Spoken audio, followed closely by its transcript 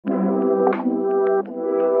All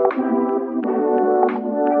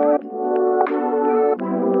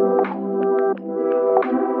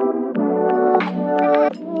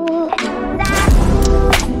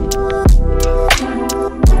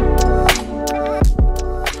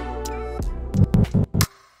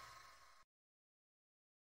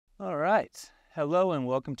right. Hello and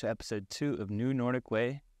welcome to episode 2 of New Nordic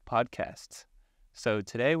Way podcasts. So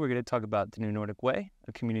today we're going to talk about the New Nordic Way,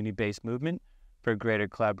 a community-based movement for greater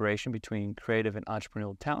collaboration between creative and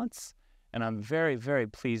entrepreneurial talents. And I'm very, very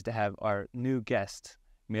pleased to have our new guest,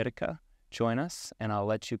 Mirka, join us. And I'll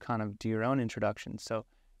let you kind of do your own introduction. So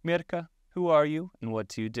Mirka, who are you and what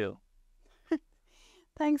do you do?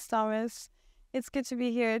 Thanks, Thomas. It's good to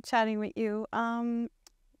be here chatting with you.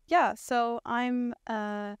 So I'm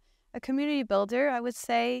a community builder, I would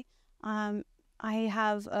say. I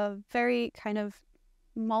have a very kind of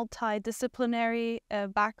multidisciplinary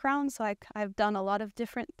background, so I've done a lot of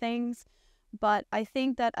different things. But I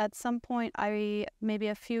think that at some point, I maybe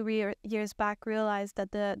a few years back realized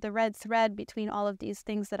that the red thread between all of these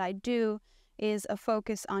things that I do is a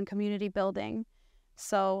focus on community building.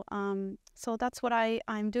 So that's what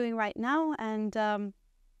I'm doing right now, and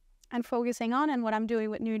focusing on, and what I'm doing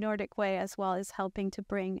with New Nordic Way as well is helping to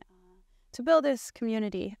build this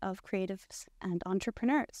community of creatives and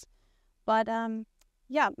entrepreneurs. But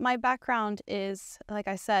my background is, like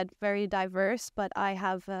I said, very diverse. But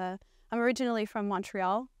I'm originally from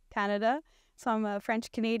Montreal, Canada, so I'm a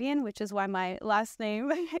French Canadian, which is why my last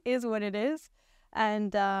name is what it is.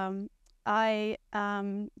 And I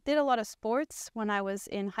did a lot of sports when I was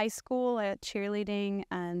in high school, cheerleading,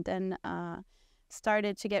 and then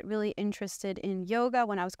started to get really interested in yoga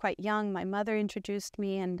when I was quite young. My mother introduced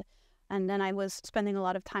me, and then I was spending a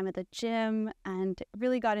lot of time at the gym and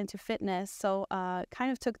really got into fitness. So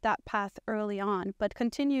kind of took that path early on, but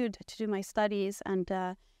continued to do my studies and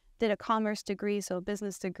did a commerce degree, so a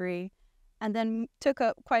business degree, and then took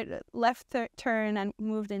a quite a left turn and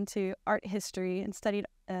moved into art history and studied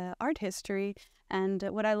art history. And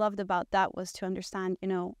what I loved about that was to understand,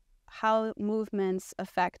 how movements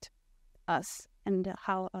affect us and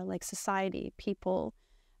how like society, people,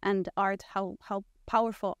 and art, how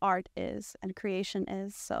powerful art is and creation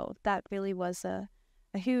is. So that really was a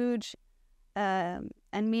huge and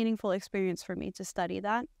meaningful experience for me to study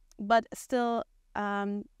that. But still,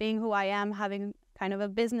 being who I am, having kind of a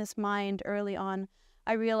business mind early on,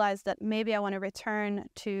 I realized that maybe I want to return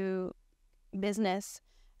to business.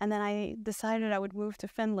 And then I decided I would move to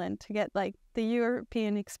Finland to get like the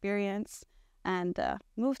European experience, and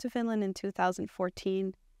moved to Finland in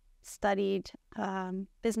 2014. Studied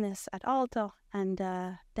business at Aalto, and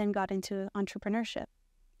then got into entrepreneurship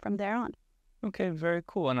from there on. Okay, very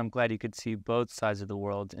cool. And I'm glad you could see both sides of the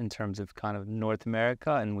world in terms of kind of North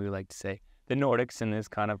America, and we like to say the Nordics in this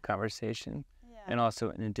kind of conversation. Yeah. And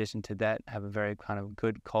also, in addition to that, have a very kind of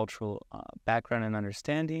good cultural background and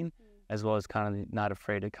understanding, as well as kind of not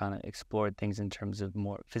afraid to kind of explore things in terms of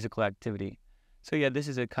more physical activity. So yeah, this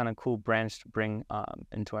is a kind of cool branch to bring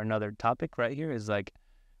into our another topic right here, is like,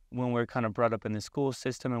 when we're kind of brought up in the school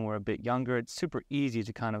system and we're a bit younger, it's super easy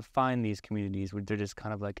to kind of find these communities where they're just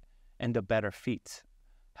kind of like end up better feet.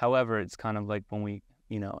 However, it's kind of like when we,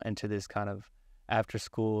 enter this kind of after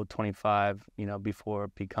school 25, before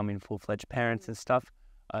becoming full-fledged parents and stuff,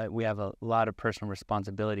 we have a lot of personal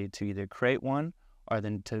responsibility to either create one or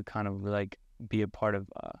then to kind of like be a part of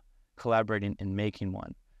collaborating and making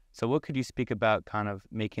one. So what could you speak about kind of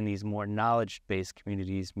making these more knowledge-based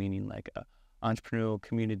communities, meaning like a entrepreneurial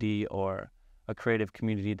community or a creative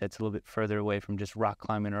community that's a little bit further away from just rock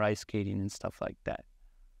climbing or ice skating and stuff like that?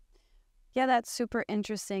 Yeah, that's super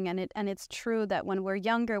interesting. And it's true that when we're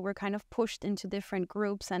younger, we're kind of pushed into different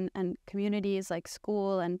groups and communities, like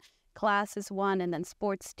school and class is one, and then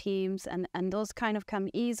sports teams, and those kind of come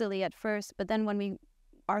easily at first. But then when we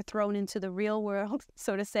are thrown into the real world,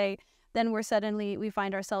 so to say, then we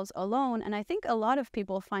find ourselves alone. And I think a lot of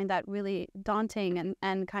people find that really daunting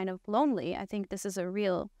and kind of lonely. I think this is a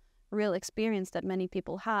real experience that many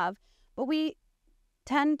people have. But we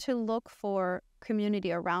tend to look for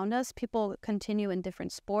community around us. People continue in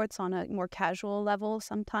different sports on a more casual level,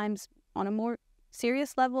 sometimes on a more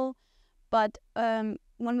serious level. But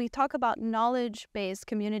when we talk about knowledge-based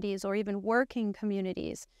communities or even working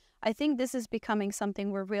communities, I think this is becoming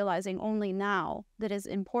something we're realizing only now that is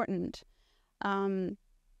important.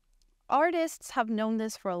 Artists have known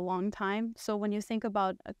this for a long time. So when you think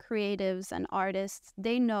about creatives and artists,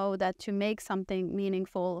 they know that to make something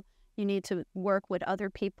meaningful, you need to work with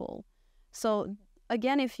other people. So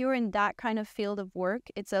again, if you're in that kind of field of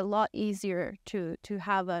work, it's a lot easier to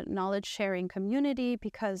have a knowledge sharing community,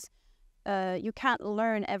 because you can't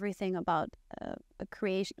learn everything about a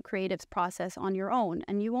creatives process on your own,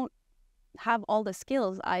 and you won't have all the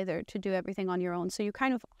skills either to do everything on your own. So you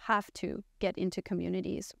kind of have to get into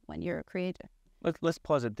communities when you're a creator. Let's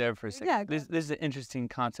pause it there for a second. Yeah, this is an interesting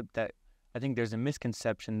concept that I think there's a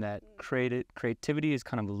misconception that creativity is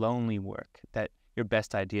kind of lonely work, that your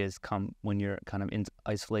best ideas come when you're kind of in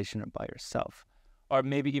isolation or by yourself. Or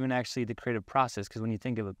maybe even actually the creative process, because when you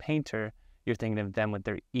think of a painter, you're thinking of them with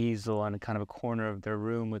their easel on a kind of a corner of their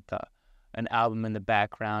room with an album in the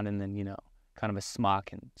background, and then, kind of a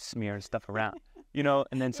smock and smear stuff around,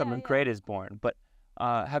 and then something great is born. But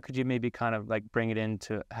how could you maybe kind of like bring it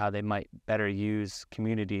into how they might better use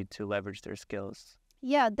community to leverage their skills?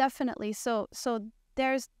 Yeah, definitely. So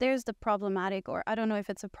there's the problematic, or I don't know if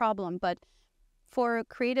it's a problem, but for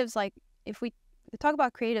creatives, like if we talk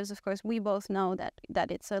about creatives, of course, we both know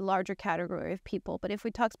that it's a larger category of people. But if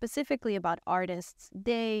we talk specifically about artists,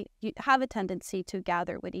 they have a tendency to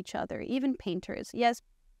gather with each other, even painters. Yes,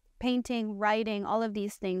 painting, writing, all of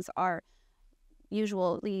these things are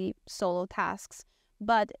usually solo tasks,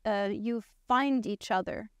 but you find each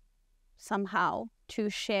other somehow to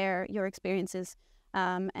share your experiences,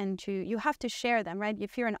 and you have to share them, right?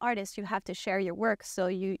 If you're an artist, you have to share your work, so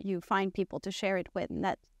you find people to share it with, and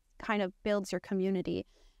that kind of builds your community.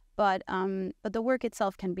 But the work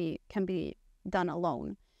itself can be done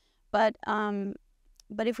alone. But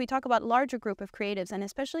if we talk about larger group of creatives, and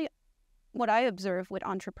especially what I observe with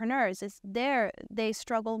entrepreneurs, is they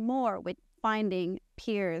struggle more with finding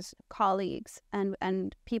peers, colleagues,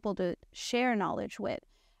 and people to share knowledge with.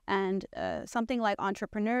 And something like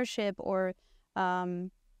entrepreneurship, or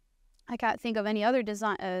I can't think of any other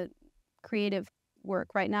creative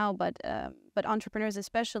work right now, but entrepreneurs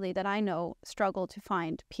especially that I know struggle to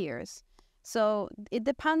find peers. So it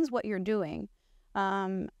depends what you're doing.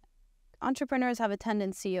 Entrepreneurs have a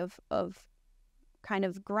tendency of kind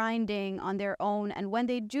of grinding on their own, and when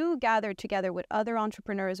they do gather together with other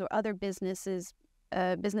entrepreneurs or other business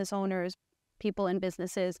owners, people in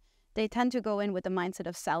businesses, they tend to go in with the mindset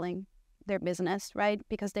of selling their business, right?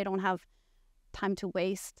 Because they don't have time to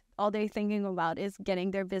waste. All they're thinking about is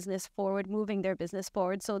getting their business forward, moving their business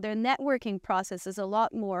forward. So their networking process is a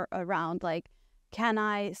lot more around like, can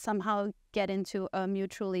I somehow get into a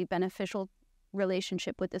mutually beneficial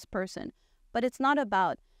relationship with this person? But it's not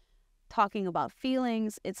about talking about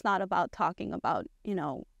feelings. It's not about talking about, do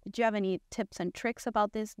you have any tips and tricks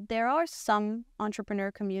about this? There are some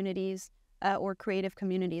entrepreneur communities or creative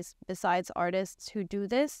communities besides artists who do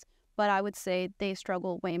this, but I would say they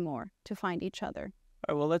struggle way more to find each other.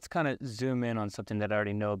 All right, well, let's kind of zoom in on something that I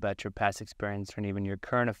already know about your past experience and even your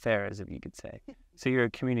current affairs, if you could say. So you're a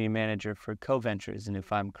community manager for Coventures, and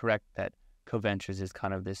if I'm correct, that Coventures is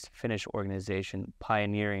kind of this Finnish organization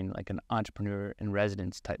pioneering like an entrepreneur in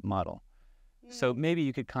residence type model. So maybe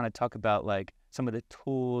you could kind of talk about like some of the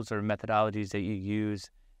tools or methodologies that you use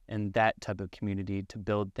in that type of community to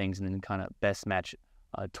build things, and then kind of best match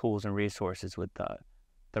tools and resources with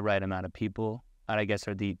the right amount of people, and I guess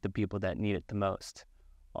are the people that need it the most,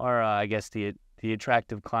 or I guess the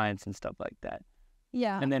attractive clients and stuff like that.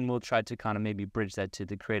 Yeah. And then we'll try to kind of maybe bridge that to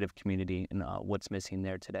the creative community and what's missing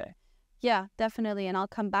there today. Yeah, definitely. And I'll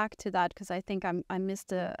come back to that because I think I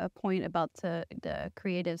missed a point about the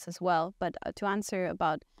creatives as well. But to answer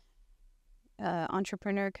about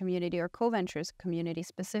entrepreneur community or Coventures community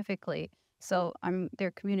specifically, so I'm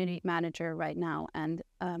their community manager right now. And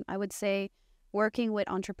I would say working with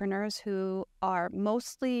entrepreneurs who are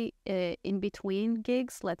mostly in between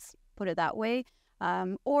gigs, let's put it that way,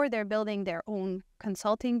 or they're building their own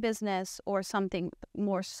consulting business or something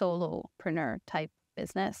more solopreneur type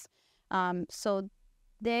business. So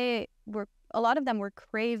a lot of them were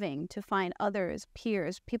craving to find others,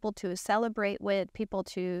 peers, people to celebrate with, people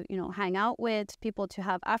to, hang out with, people to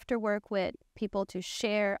have after work with, people to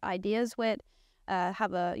share ideas with,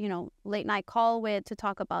 have a, late night call with to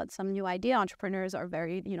talk about some new idea. Entrepreneurs are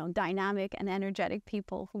very, dynamic and energetic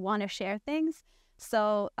people who want to share things.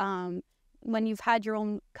 So, when you've had your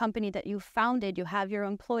own company that you founded, you have your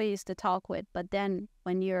employees to talk with, but then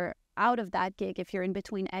when you're out of that gig, if you're in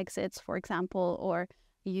between exits, for example, or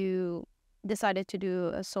you decided to do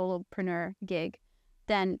a solopreneur gig,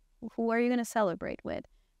 then who are you going to celebrate with?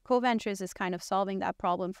 Coventures is kind of solving that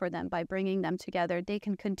problem for them by bringing them together. They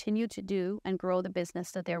can continue to do and grow the business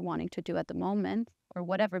that they're wanting to do at the moment, or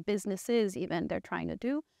whatever business is even they're trying to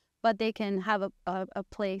do, but they can have a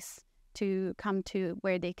place to come to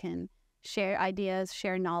where they can share ideas,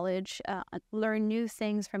 share knowledge, learn new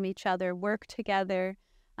things from each other, work together.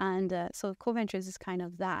 And so Coventures is kind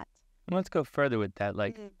of that. Let's go further with that.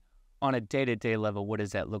 Like, on a day-to-day level, what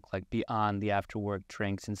does that look like beyond the after-work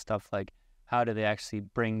drinks and stuff? Like, how do they actually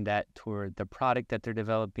bring that toward the product that they're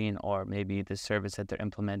developing or maybe the service that they're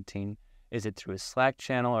implementing? Is it through a Slack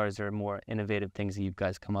channel, or is there more innovative things that you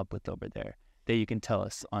guys come up with over there that you can tell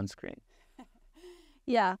us on screen?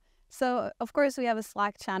 Yeah. So, of course, we have a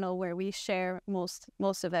Slack channel where we share most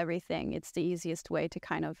of everything. It's the easiest way to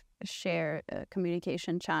kind of share a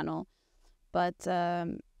communication channel. But I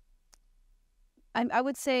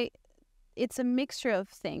would say it's a mixture of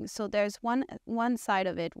things. So there's one side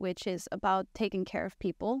of it, which is about taking care of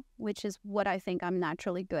people, which is what I think I'm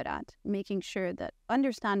naturally good at, making sure that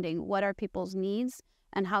understanding what are people's needs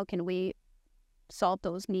and how can we solve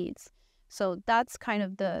those needs. So that's kind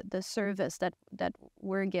of the service that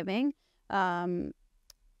we're giving. And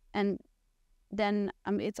then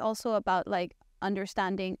it's also about like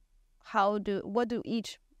understanding what do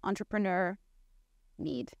each entrepreneur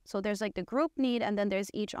need. So there's like the group need, and then there's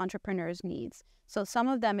each entrepreneur's needs. So some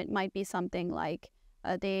of them, it might be something like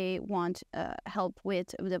they want help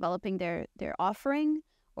with developing their offering,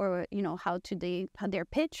 or how their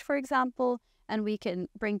pitch, for example, and we can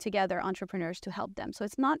bring together entrepreneurs to help them. So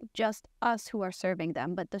it's not just us who are serving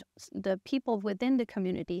them, but the people within the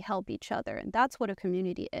community help each other, and that's what a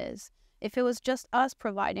community is. If it was just us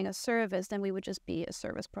providing a service, then we would just be a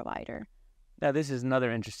service provider. Now, this is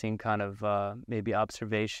another interesting kind of maybe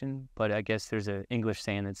observation, but I guess there's an English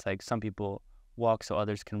saying that's like some people walk so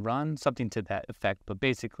others can run, something to that effect. But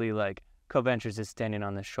basically, like, Coventures is standing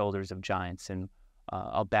on the shoulders of giants. And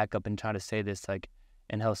I'll back up and try to say this, like,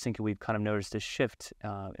 in Helsinki, we've kind of noticed a shift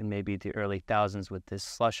in maybe the early thousands with this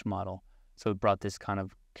slush model. So it brought this kind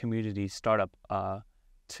of community startup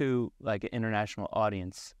to like an international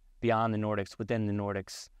audience beyond the Nordics, within the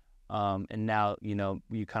Nordics. And now, you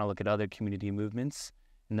kind of look at other community movements,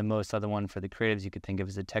 and the most other one for the creatives you could think of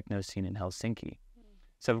is the techno scene in Helsinki.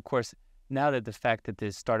 So, of course, now that the fact that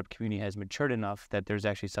this startup community has matured enough that there's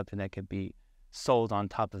actually something that could be sold on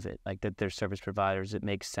top of it, like that there's service providers, it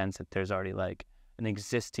makes sense that there's already like an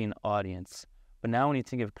existing audience. But now when you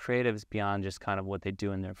think of creatives beyond just kind of what they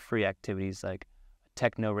do in their free activities, like a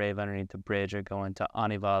techno rave underneath the bridge, or going to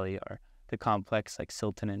Anivali or the complex like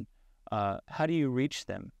Siltanen, how do you reach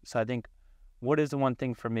them? So I think, what is the one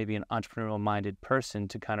thing for maybe an entrepreneurial-minded person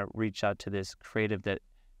to kind of reach out to this creative that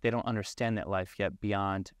they don't understand that life yet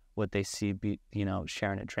beyond what they see,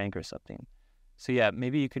 sharing a drink or something? So yeah,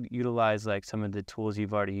 maybe you could utilize like some of the tools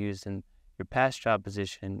you've already used in your past job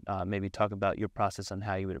position, maybe talk about your process on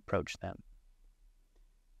how you would approach them.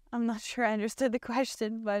 I'm not sure I understood the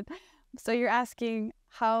question, but so you're asking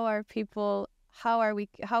how are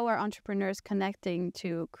entrepreneurs connecting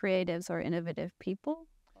to creatives or innovative people?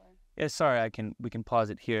 Yeah, sorry, we can pause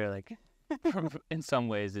it here. Like, in some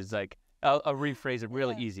ways, it's like, I'll rephrase it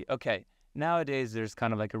really easy. Okay, nowadays there's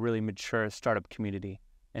kind of like a really mature startup community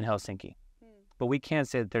in Helsinki, but we can't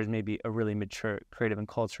say that there's maybe a really mature creative and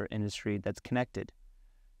culture industry that's connected.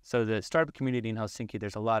 So the startup community in Helsinki,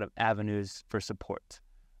 there's a lot of avenues for support.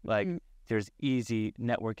 Like, there's easy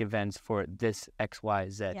network events for this X, Y,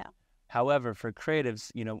 Z. Yeah. However, for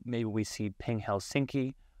creatives, maybe we see Ping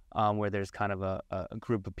Helsinki, where there's kind of a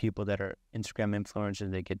group of people that are Instagram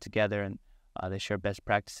influencers. They get together and they share best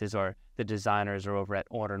practices, or the designers are over at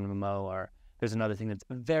Order Memo, or there's another thing that's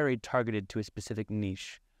very targeted to a specific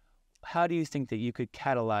niche. How do you think that you could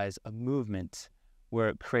catalyze a movement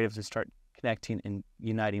where creatives would start connecting and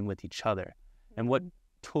uniting with each other? And what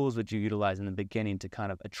tools would you utilize in the beginning to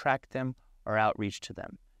kind of attract them or outreach to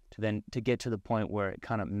them, to get to the point where it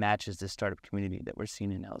kind of matches the startup community that we're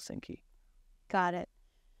seeing in Helsinki? Got it.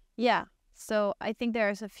 Yeah. So I think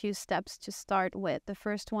there's a few steps to start with. The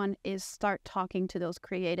first one is start talking to those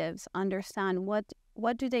creatives, understand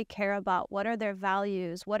what do they care about, what are their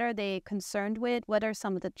values, what are they concerned with, what are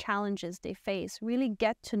some of the challenges they face. Really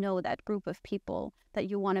get to know that group of people that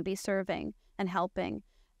you want to be serving and helping.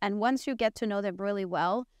 And once you get to know them really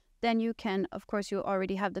well, then you can, of course, you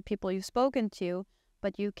already have the people you've spoken to,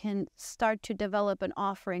 but you can start to develop an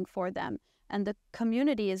offering for them. And the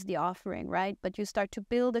community is the offering, right? But you start to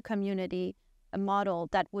build a community, a model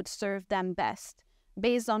that would serve them best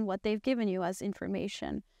based on what they've given you as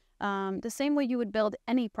information. The same way you would build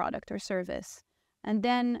any product or service. And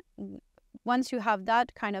then once you have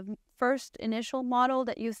that kind of first initial model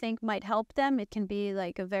that you think might help them, it can be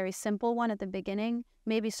like a very simple one at the beginning,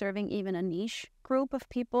 maybe serving even a niche group of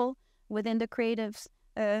people within the creatives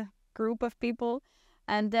group of people.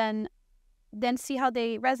 And then see how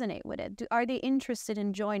they resonate with it. Are they interested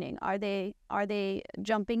in joining? Are they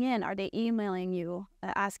jumping in? Are they emailing you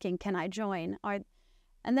asking, can I join?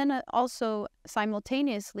 And then also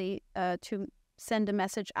simultaneously to send a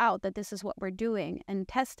message out that this is what we're doing and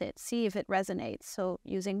test it, see if it resonates. So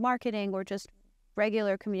using marketing or just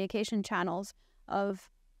regular communication channels of,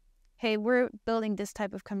 hey, we're building this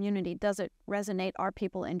type of community. Does it resonate? Are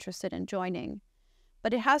people interested in joining?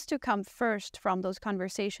 But it has to come first from those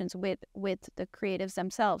conversations with the creatives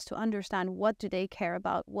themselves to understand what do they care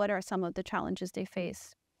about, what are some of the challenges they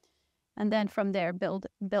face. And then from there, build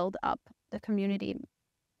up the community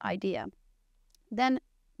idea.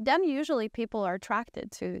 Then usually people are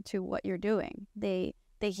attracted to what you're doing. They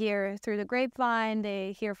hear through the grapevine,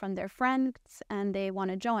 they hear from their friends, and they want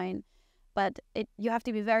to join. But you have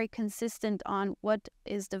to be very consistent on what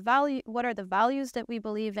are the values that we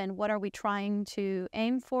believe in, what are we trying to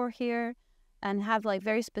aim for here, and have like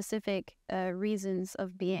very specific reasons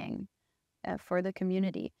of being for the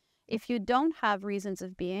community. If you don't have reasons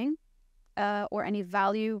of being or any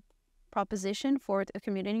value proposition for the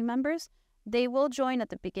community members, they will join at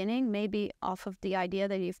the beginning, maybe off of the idea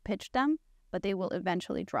that you've pitched them, but they will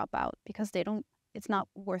eventually drop out because it's not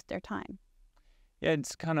worth their time. Yeah,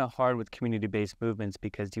 it's kind of hard with community-based movements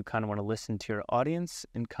because you kind of want to listen to your audience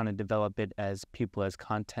and kind of develop it as people, as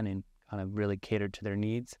content, and kind of really cater to their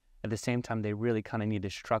needs. At the same time, they really kind of need a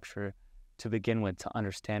structure to begin with to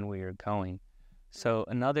understand where you're going. So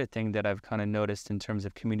another thing that I've kind of noticed in terms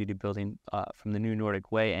of community building from the new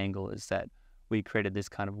Nordic Way angle is that we created this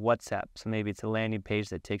kind of WhatsApp. So maybe it's a landing page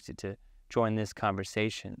that takes you to join this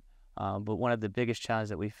conversation. But one of the biggest challenges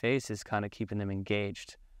that we face is kind of keeping them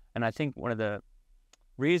engaged. And I think one of the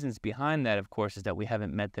reasons behind that, of course, is that we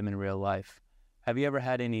haven't met them in real life. Have you ever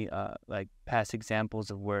had any like past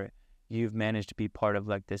examples of where you've managed to be part of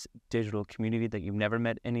like this digital community that you've never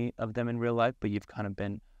met any of them in real life, but you've kind of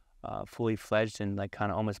been fully fledged and like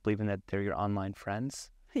kind of almost believing that they're your online friends?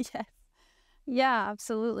 Yes. Yeah,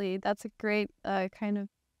 absolutely. That's a great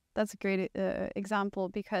example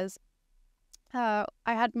because I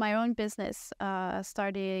had my own business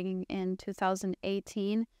starting in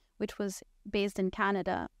 2018, which was based in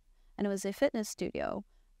Canada, and it was a fitness studio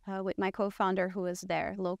with my co-founder who was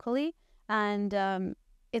there locally, and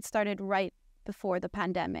it started right before the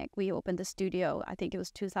pandemic. We opened the studio, I think it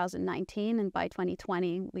was 2019, and by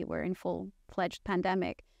 2020 we were in full-fledged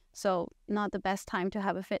pandemic, so not the best time to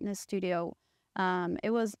have a fitness studio.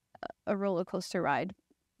 It was a roller coaster ride,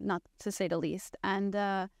 not to say the least, and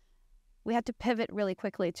we had to pivot really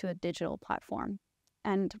quickly to a digital platform.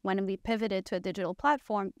 And when we pivoted to a digital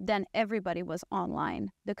platform, then everybody was online.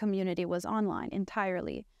 The community was online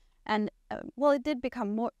entirely. And it did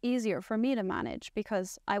become easier for me to manage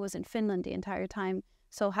because I was in Finland the entire time.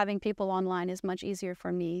 So having people online is much easier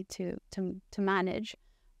for me to manage.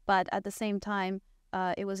 But at the same time,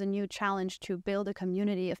 it was a new challenge to build a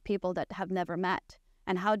community of people that have never met.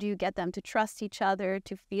 And how do you get them to trust each other,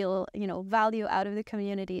 to feel, value out of the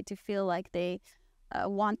community, to feel like they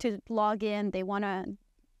want to log in, they want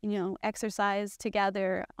to, exercise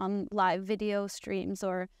together on live video streams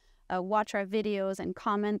or watch our videos and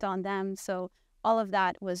comment on them. So all of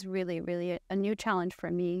that was really, really a new challenge for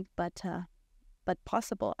me, but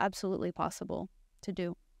possible, absolutely possible to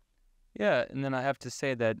do. Yeah, and then I have to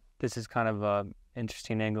say that this is kind of an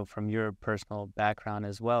interesting angle from your personal background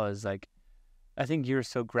as well, as like, I think you're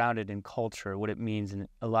so grounded in culture, what it means in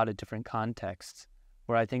a lot of different contexts,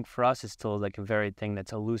 where I think for us it's still like a very thing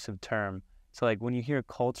that's elusive term. So like when you hear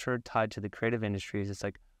culture tied to the creative industries, it's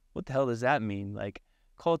like, what the hell does that mean? Like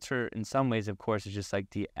culture in some ways, of course, is just like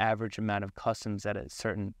the average amount of customs that a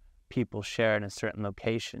certain people share in a certain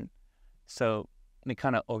location. So it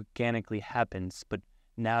kind of organically happens, but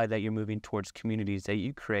now that you're moving towards communities that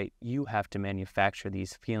you create, you have to manufacture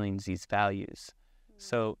these feelings, these values.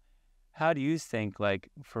 So how do you think, like,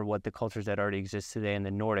 for what the cultures that already exist today in the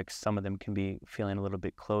Nordics, some of them can be feeling a little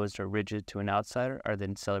bit closed or rigid to an outsider, are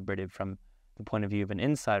then celebrated from the point of view of an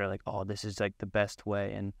insider, like, oh, this is like the best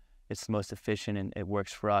way and it's the most efficient and it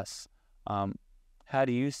works for us. How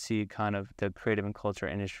do you see kind of the creative and culture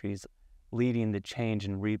industries leading the change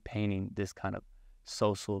and repainting this kind of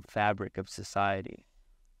social fabric of society?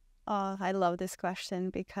 Oh, I love this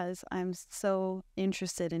question because I'm so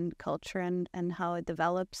interested in culture and how it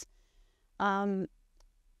develops.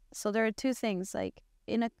 So there are two things, like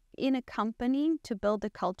in a company, to build the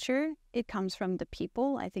culture, it comes from the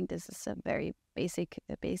people. I think this is a very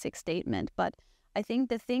basic statement, but I think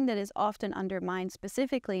the thing that is often undermined,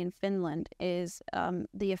 specifically in Finland, is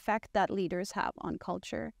the effect that leaders have on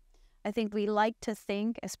culture. I think we like to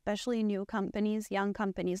think, especially new companies, young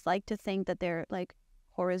companies, like to think that they're like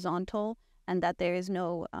horizontal and that there's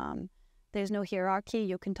no hierarchy.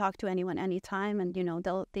 You can talk to anyone anytime, and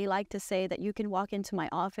they like to say that you can walk into my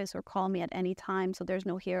office or call me at any time, so there's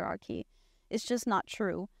no hierarchy. It's just not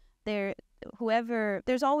true.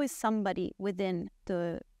 there's always somebody within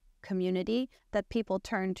the community that people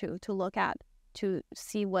turn to look at, to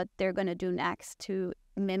see what they're going to do next, to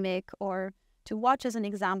mimic or to watch as an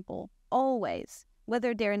example, always,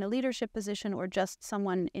 whether they're in a leadership position or just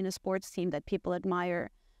someone in a sports team that people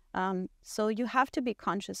admire. So you have to be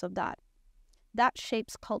conscious of that. That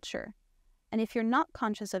shapes culture. And if you're not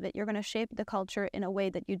conscious of it, you're going to shape the culture in a way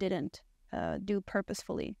that you didn't do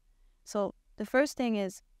purposefully. So the first thing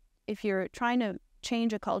is, if you're trying to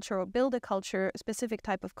change a culture or build a culture, a specific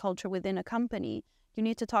type of culture within a company, you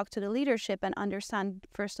need to talk to the leadership and understand,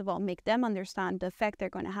 first of all, make them understand the effect they're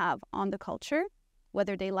going to have on the culture,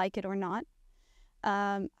 whether they like it or not,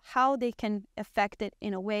 how they can affect it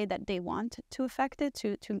in a way that they want to affect it,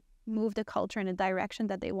 to move the culture in a direction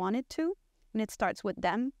that they want it to. And it starts with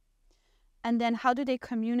them. And then how do they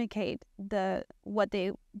communicate their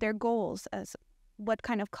goals, as what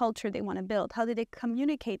kind of culture they want to build? How do they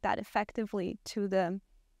communicate that effectively to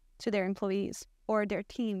their employees or their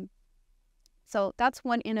team? So that's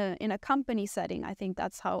one in a company setting. I think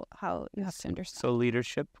that's how you have to understand. So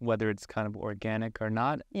leadership, whether it's kind of organic or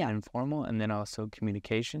not, informal, and then also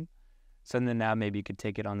communication. So then now maybe you could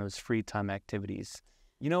take it on those free time activities.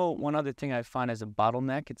 You know, one other thing I find as a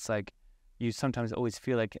bottleneck, it's like you sometimes always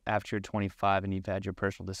feel like after you're 25 and you've had your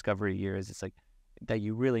personal discovery years, it's like that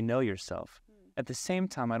you really know yourself. At the same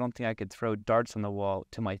time, I don't think I could throw darts on the wall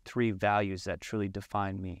to my 3 values that truly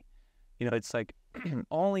define me. You know, it's like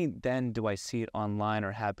only then do I see it online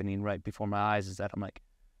or happening right before my eyes, is that I'm like,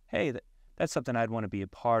 hey, that's something I'd want to be a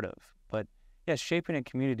part of. But yeah, shaping a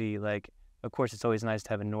community, like, of course, it's always nice to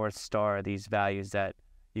have a North Star, these values that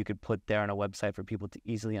you could put there on a website for people to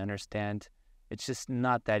easily understand. It's just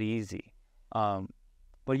not that easy.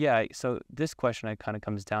 But yeah, so this question I kind of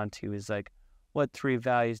comes down to is like, what 3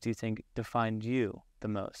 values do you think defined you the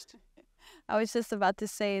most? I was just about to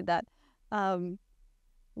say that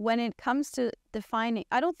when it comes to defining,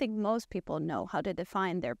 I don't think most people know how to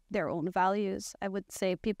define their own values. I would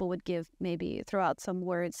say people would throw out some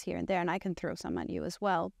words here and there, and I can throw some at you as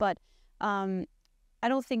well. But I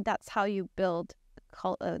don't think that's how you build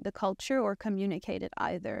the culture or communicate it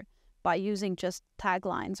either, by using just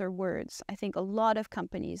taglines or words. I think a lot of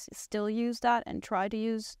companies still use that and try to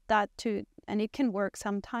use that too, and it can work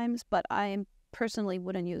sometimes, but I personally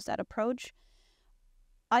wouldn't use that approach.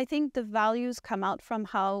 I think the values come out from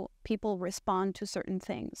how people respond to certain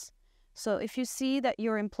things. So if you see that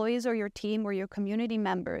your employees or your team or your community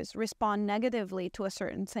members respond negatively to a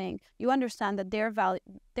certain thing, you understand that their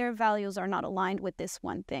values are not aligned with this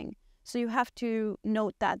one thing. So you have to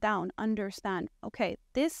note that down, understand, okay,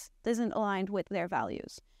 this isn't aligned with their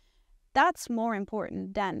values. That's more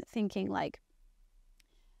important than thinking like,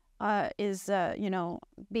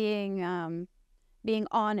 being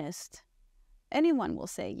honest. Anyone will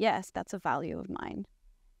say, yes, that's a value of mine.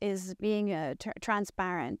 Is being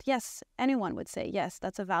transparent. Yes, anyone would say, yes,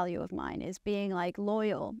 that's a value of mine. Is being like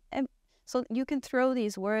loyal. And so you can throw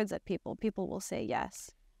these words at people. People will say, yes.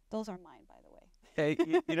 Those are mine, by the way.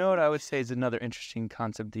 Hey, you know what I would say is another interesting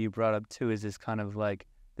concept that you brought up too, is this kind of like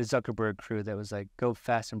the Zuckerberg crew that was like, go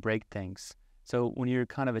fast and break things. So when you're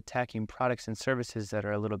kind of attacking products and services that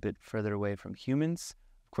are a little bit further away from humans,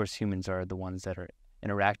 of course, humans are the ones that are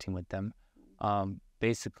interacting with them.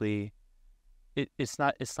 Basically, it's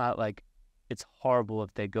not like it's horrible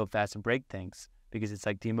if they go fast and break things, because it's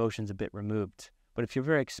like the emotion's a bit removed. But if you're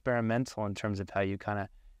very experimental in terms of how you kind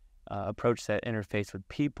of approach that interface with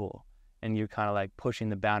people, and you're kind of like pushing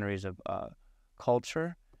the boundaries of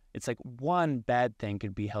culture, it's like one bad thing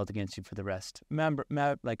could be held against you for the rest.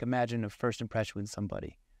 Imagine a first impression with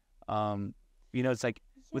somebody. It's like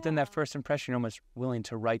within that first impression, you're almost willing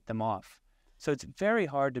to write them off. So it's very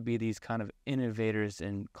hard to be these kind of innovators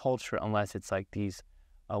in culture unless it's like these,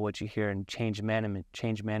 what you hear in change management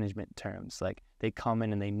terms. Like they come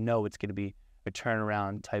in and they know it's going to be a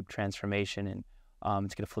turnaround type transformation, and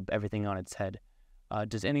it's going to flip everything on its head.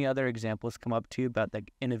 Does any other examples come up to you about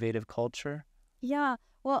like innovative culture? Yeah,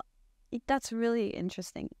 well, that's really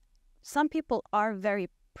interesting. Some people are very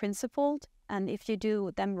principled, and if you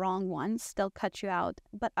do them wrong once, they'll cut you out.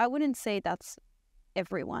 But I wouldn't say that's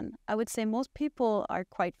everyone. I would say most people are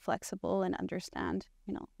quite flexible and understand,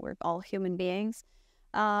 we're all human beings.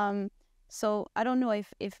 So I don't know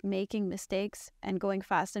if making mistakes and going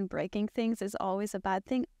fast and breaking things is always a bad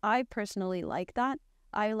thing. I personally like that.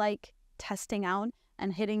 I like testing out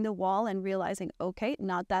and hitting the wall and realizing, okay,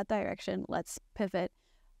 not that direction, let's pivot.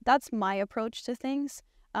 That's my approach to things.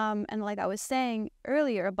 And like I was saying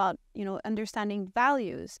earlier about, understanding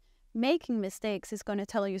values, making mistakes is going to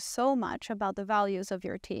tell you so much about the values of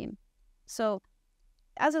your team. So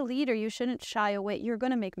as a leader, you shouldn't shy away. You're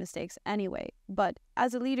going to make mistakes anyway, but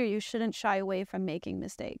as a leader, you shouldn't shy away from making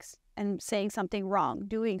mistakes and saying something wrong,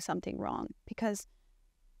 doing something wrong, because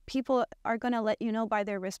people are going to let you know by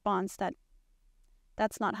their response that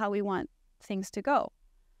that's not how we want things to go.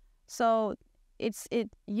 So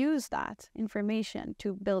use that information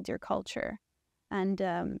to build your culture and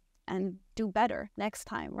do better next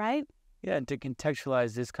time, right? Yeah, and to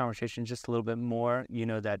contextualize this conversation just a little bit more, you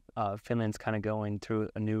know that Finland's kind of going through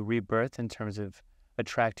a new rebirth in terms of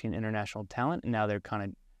attracting international talent, and now they're kind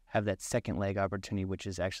of have that second leg opportunity, which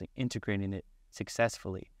is actually integrating it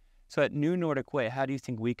successfully. So at New Nordic Way, how do you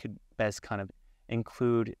think we could best kind of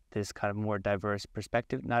include this kind of more diverse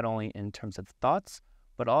perspective, not only in terms of thoughts,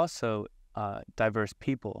 but also diverse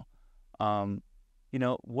people? You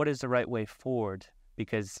know, what is the right way forward?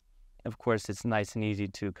 Because of course, it's nice and easy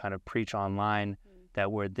to kind of preach online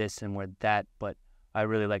that we're this and we're that, but I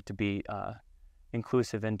really like to be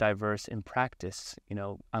inclusive and diverse in practice. You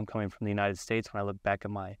know, I'm coming from the United States. When I look back at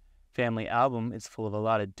my family album, it's full of a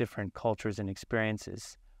lot of different cultures and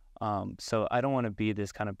experiences. So I don't want to be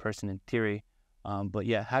this kind of person in theory, but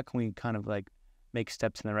yeah, how can we kind of like make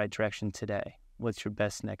steps in the right direction today? What's your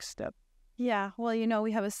best next step? Yeah, well, you know,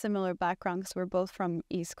 we have a similar background because we're both from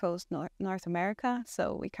East Coast, North America.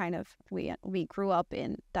 So we kind of, we grew up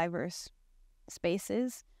in diverse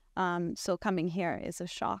spaces. So coming here is a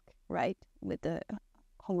shock, right? With the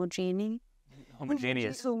homogeneous.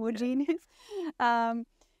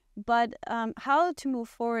 But how to move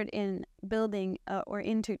forward in building or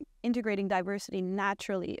integrating diversity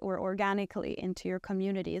naturally or organically into your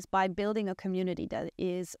community is by building a community that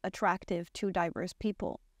is attractive to diverse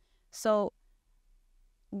people. So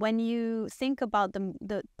when you think about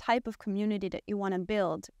the type of community that you want to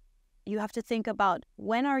build, you have to think about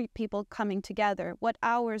when are people coming together? What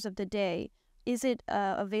hours of the day? Is it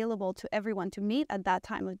available to everyone to meet at that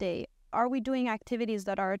time of day? Are we doing activities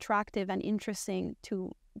that are attractive and interesting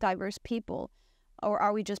to diverse people? Or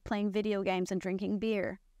are we just playing video games and drinking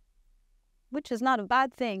beer? Which is not a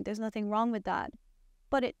bad thing. There's nothing wrong with that.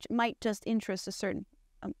 But it might just interest a certain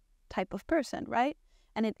type of person, right?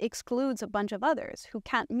 And it excludes a bunch of others who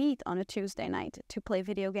can't meet on a Tuesday night to play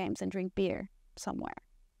video games and drink beer somewhere.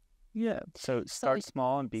 Yeah, so start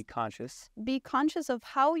small and be conscious. Be conscious of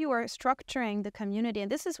how you are structuring the community.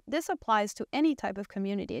 And this applies to any type of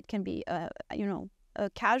community. It can be a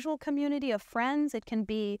casual community of friends. It can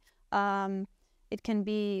be a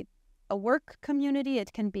work community.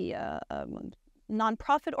 It can be a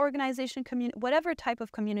nonprofit organization community, whatever type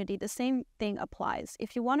of community, the same thing applies.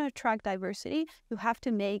 If you want to attract diversity, you have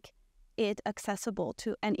to make it accessible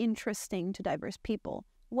to and interesting to diverse people.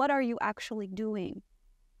 What are you actually doing?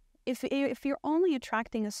 If you're only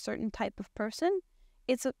attracting a certain type of person,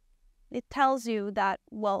 it tells you that,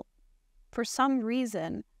 well, for some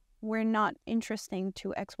reason, we're not interesting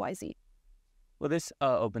to XYZ. Well, this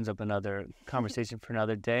opens up another conversation for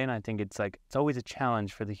another day, and I think it's always a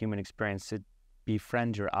challenge for the human experience to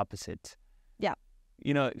befriend your opposite. Yeah.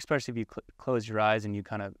 You know, especially if you close your eyes and you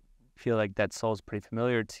kind of feel like that soul's pretty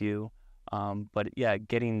familiar to you. But yeah,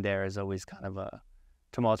 getting there is always kind of a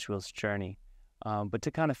tumultuous journey. But to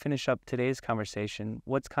kind of finish up today's conversation,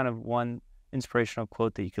 what's kind of one inspirational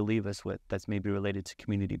quote that you could leave us with that's maybe related to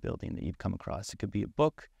community building that you've come across? It could be a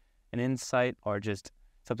book, an insight, or just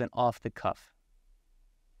something off the cuff.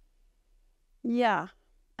 Yeah,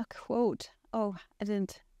 a quote. Oh, I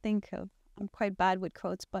didn't think of. I'm quite bad with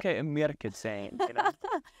quotes, but okay, a Mirka saying, you know.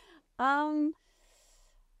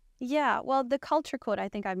 Yeah, well, the culture code, I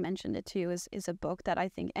think I've mentioned it to you, is a book that I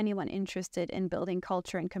think anyone interested in building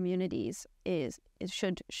culture and communities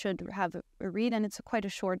should have a read, and it's quite a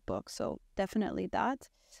short book, so definitely that.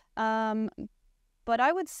 But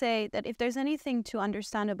I would say that if there's anything to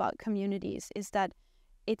understand about communities, is that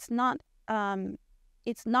it's not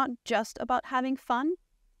just about having fun,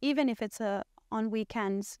 even if it's on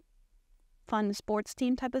weekends fun sports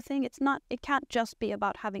team type of thing. It can't just be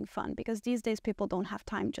about having fun, because these days people don't have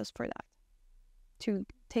time just for that, to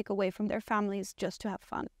take away from their families just to have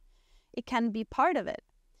fun. It can be part of it.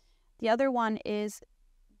 The other one is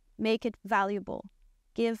make it valuable,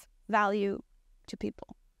 give value to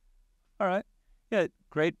people. All right. Yeah,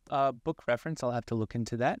 great book reference. I'll have to look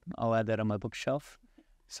into that. I'll add that on my bookshelf.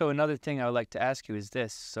 So another thing I would like to ask you is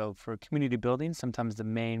this. So for community building, sometimes the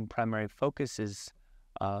main primary focus is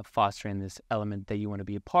fostering this element that you want to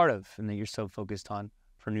be a part of and that you're so focused on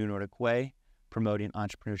for New Nordic Way, promoting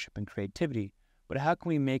entrepreneurship and creativity. But how can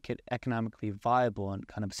we make it economically viable and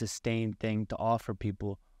kind of sustained thing to offer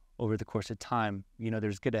people over the course of time? You know,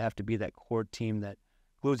 there's going to have to be that core team that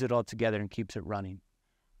glues it all together and keeps it running.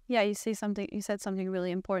 Yeah, you said something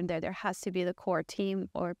really important there. There has to be the core team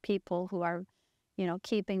or people who are,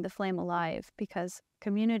 keeping the flame alive, because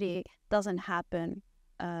community doesn't happen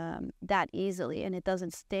that easily, and it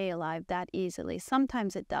doesn't stay alive that easily.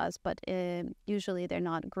 Sometimes it does, but usually they're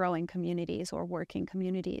not growing communities or working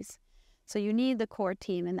communities. So you need the core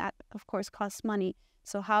team, and that of course costs money.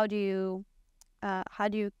 So how do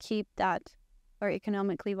you keep that or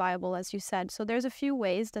economically viable, as you said? So there's a few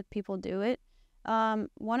ways that people do it.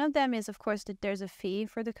 One of them is, of course, that there's a fee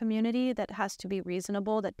for the community that has to be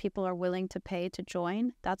reasonable, that people are willing to pay to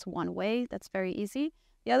join. That's one way. That's very easy.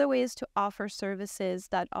 The other way is to offer services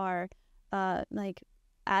that are like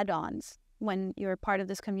add-ons. When you're part of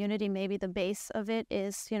this community, maybe the base of it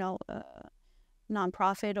is,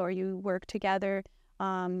 nonprofit, or you work together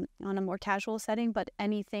on a more casual setting, but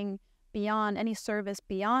anything beyond, any service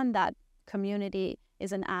beyond that community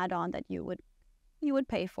is an add-on that you would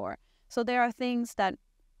pay for. So there are things that,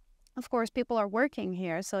 of course, people are working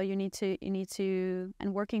here, so you need to,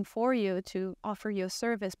 and working for you to offer you a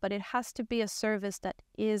service, but it has to be a service that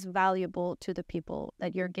is valuable to the people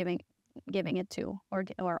that you're giving it to,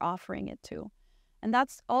 or offering it to. And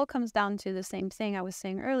that's all comes down to the same thing I was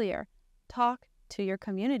saying earlier. Talk to your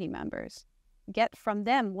community members. Get from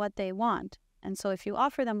them what they want. And so if you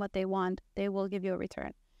offer them what they want, they will give you a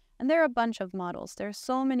return. And there are a bunch of models. There are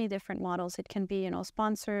so many different models. It can be,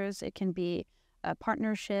 sponsors. It can be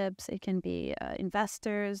partnerships. It can be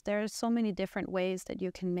investors. There are so many different ways that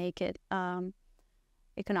you can make it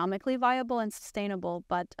economically viable and sustainable,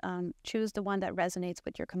 but choose the one that resonates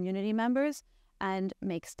with your community members and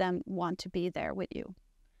makes them want to be there with you.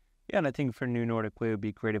 Yeah, and I think for New Nordic Way, it would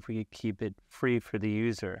be great if we could keep it free for the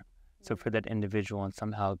user. So for that individual, and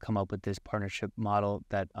somehow come up with this partnership model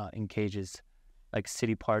that engages like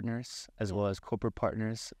city partners as well as corporate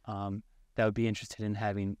partners that would be interested in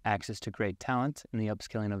having access to great talent and the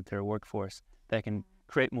upskilling of their workforce that can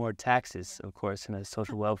create more taxes, of course, in a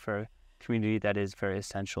social welfare community that is very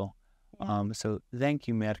essential. So thank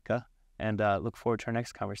you, Mirka, and look forward to our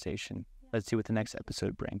next conversation. Let's see what the next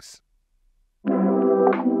episode brings.